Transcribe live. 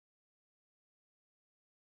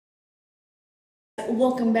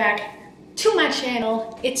welcome back to my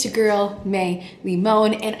channel. It's your girl May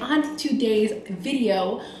Limon, and on today's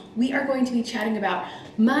video we are going to be chatting about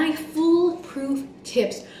my foolproof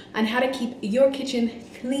tips on how to keep your kitchen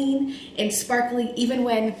clean and sparkly even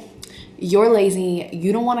when you're lazy,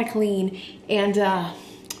 you don't want to clean, and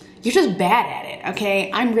you're just bad at it. Okay,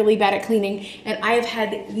 I'm really bad at cleaning, and I have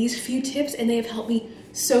had these few tips and they have helped me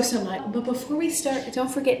so much. But before we start, don't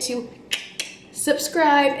forget to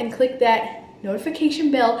subscribe and click that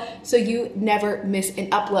notification bell so you never miss an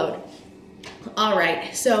upload. All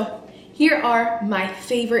right, so here are my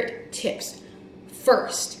favorite tips.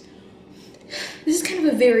 First, this is kind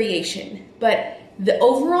of a variation, but the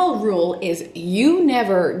overall rule is you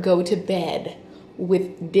never go to bed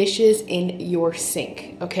with dishes in your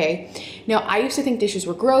sink, okay? Now, I used to think dishes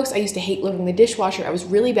were gross. I used to hate loading the dishwasher. I was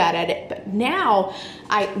really bad at it, but now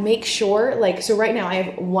I make sure, so right now I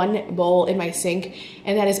have one bowl in my sink,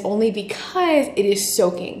 and that is only because it is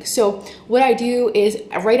soaking. So what I do is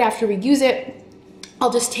right after we use it,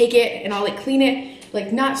 I'll just take it and I'll clean it,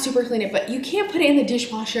 not super clean it, but you can't put it in the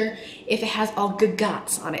dishwasher if it has all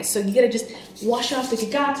gagots on it. So you gotta just wash off the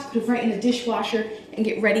gagots, put it right in the dishwasher, and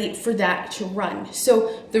get ready for that to run.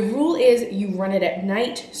 So the rule is you run it at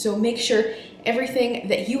night, so make sure everything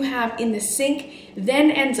that you have in the sink then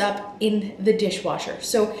ends up in the dishwasher.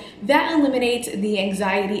 So that eliminates the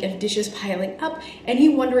anxiety of dishes piling up and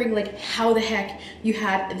you wondering how the heck you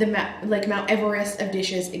had the Mount Everest of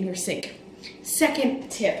dishes in your sink. Second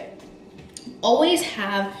tip, always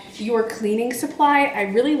have your cleaning supply. I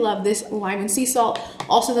really love this lime and sea salt.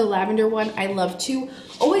 Also the lavender one I love too.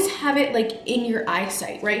 Always have it in your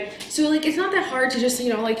eyesight, right? So it's not that hard to just,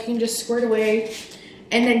 you can just squirt away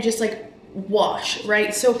and then just wash,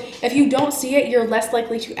 right? So if you don't see it, you're less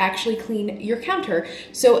likely to actually clean your counter.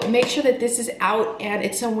 So make sure that this is out and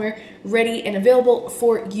it's somewhere ready and available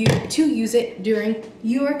for you to use it during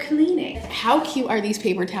your cleaning. How cute are these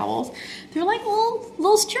paper towels? They're like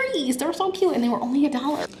little trees. They're so cute, and they were only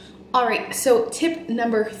 $1. All right, so tip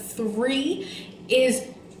number 3 is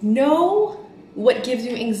know what gives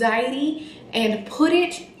you anxiety and put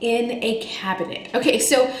it in a cabinet. Okay,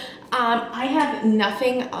 so I have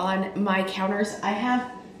nothing on my counters. I have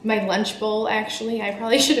my lunch bowl, actually. I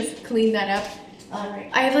probably should have cleaned that up. All right.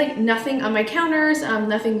 I have nothing on my counters.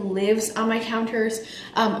 Nothing lives on my counters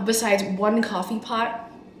besides one coffee pot,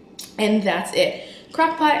 and that's it.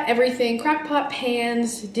 Crock pot, everything, crock pot,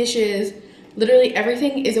 pans, dishes, literally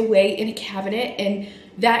everything is away in a cabinet, and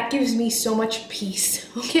that gives me so much peace,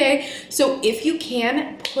 okay? So if you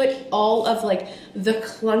can, put all of the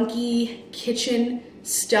clunky kitchen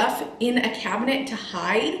stuff in a cabinet to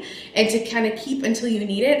hide and to kind of keep until you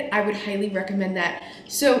need it, I would highly recommend that.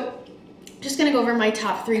 So just gonna go over my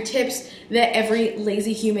top 3 tips that every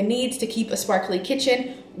lazy human needs to keep a sparkly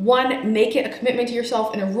kitchen. 1, make it a commitment to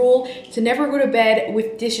yourself and a rule to never go to bed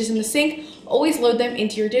with dishes in the sink. Always load them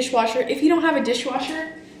into your dishwasher. If you don't have a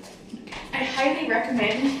dishwasher, I highly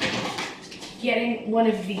recommend getting one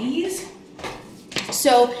of these.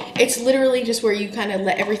 So it's literally just where you kind of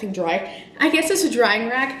let everything dry. I guess it's a drying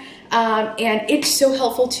rack, and it's so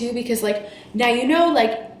helpful too because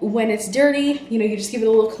now when it's dirty, you just give it a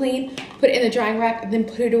little clean, put it in the drying rack, then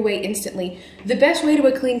put it away instantly. The best way to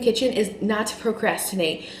a clean kitchen is not to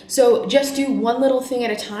procrastinate. So just do one little thing at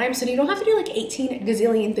a time so you don't have to do 18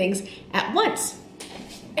 gazillion things at once.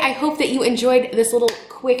 I hope that you enjoyed this little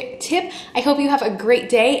quick tip. I hope you have a great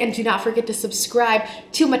day, and do not forget to subscribe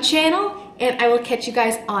to my channel, and I will catch you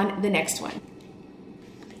guys on the next one.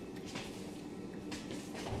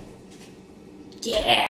 Yeah.